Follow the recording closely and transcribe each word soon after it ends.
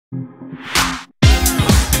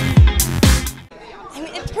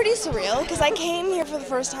pretty surreal because I came here for the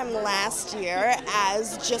first time last year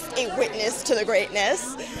as just a witness to the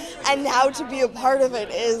greatness, and now to be a part of it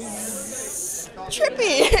is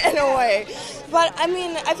trippy in a way. But I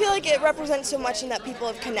mean, I feel like it represents so much in that people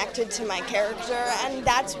have connected to my character, and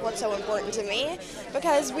that's what's so important to me,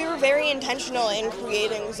 because we were very intentional in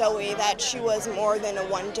creating Zoe, that she was more than a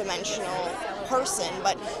one-dimensional person,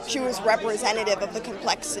 but she was representative of the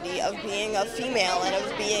complexity of being a female and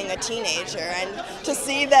of being a teenager. And to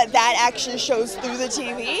see that that actually shows through the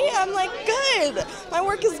TV, I'm like, good, my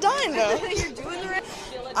work is done. You're doing the right.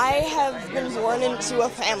 I have been born into a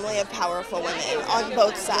family of powerful women on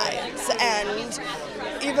both sides, and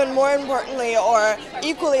even more importantly, or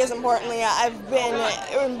equally as importantly, I've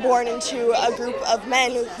been born into a group of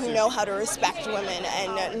men who know how to respect women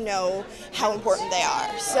and know how important they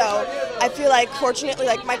are. So I feel like, fortunately,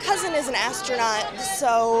 like my cousin is an astronaut,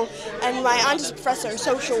 and my aunt is a professor in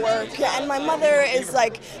social work, and my mother is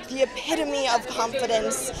like the epitome of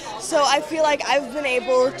confidence. So I feel like I've been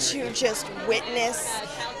able to just witness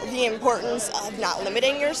the importance of not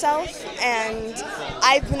limiting yourself, and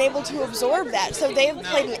I've been able to absorb that. So they've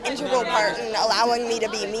played an integral part in allowing me to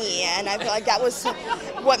be me, and I feel like that was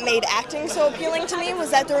what made acting so appealing to me, was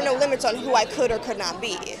that there were no limits on who I could or could not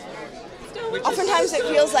be. Oftentimes it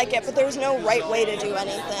feels like it, but there's no right way to do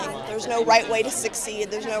anything. There's no right way to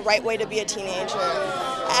succeed. There's no right way to be a teenager.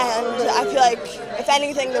 And I feel like, if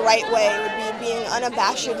anything, the right way would be being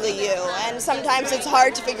unabashedly you. And sometimes it's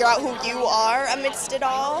hard to figure out who you are amidst it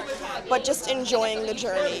all, but just enjoying the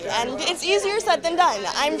journey. And it's easier said than done.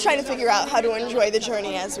 I'm trying to figure out how to enjoy the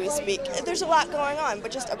journey as we speak. There's a lot going on,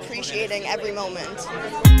 but just appreciating every moment.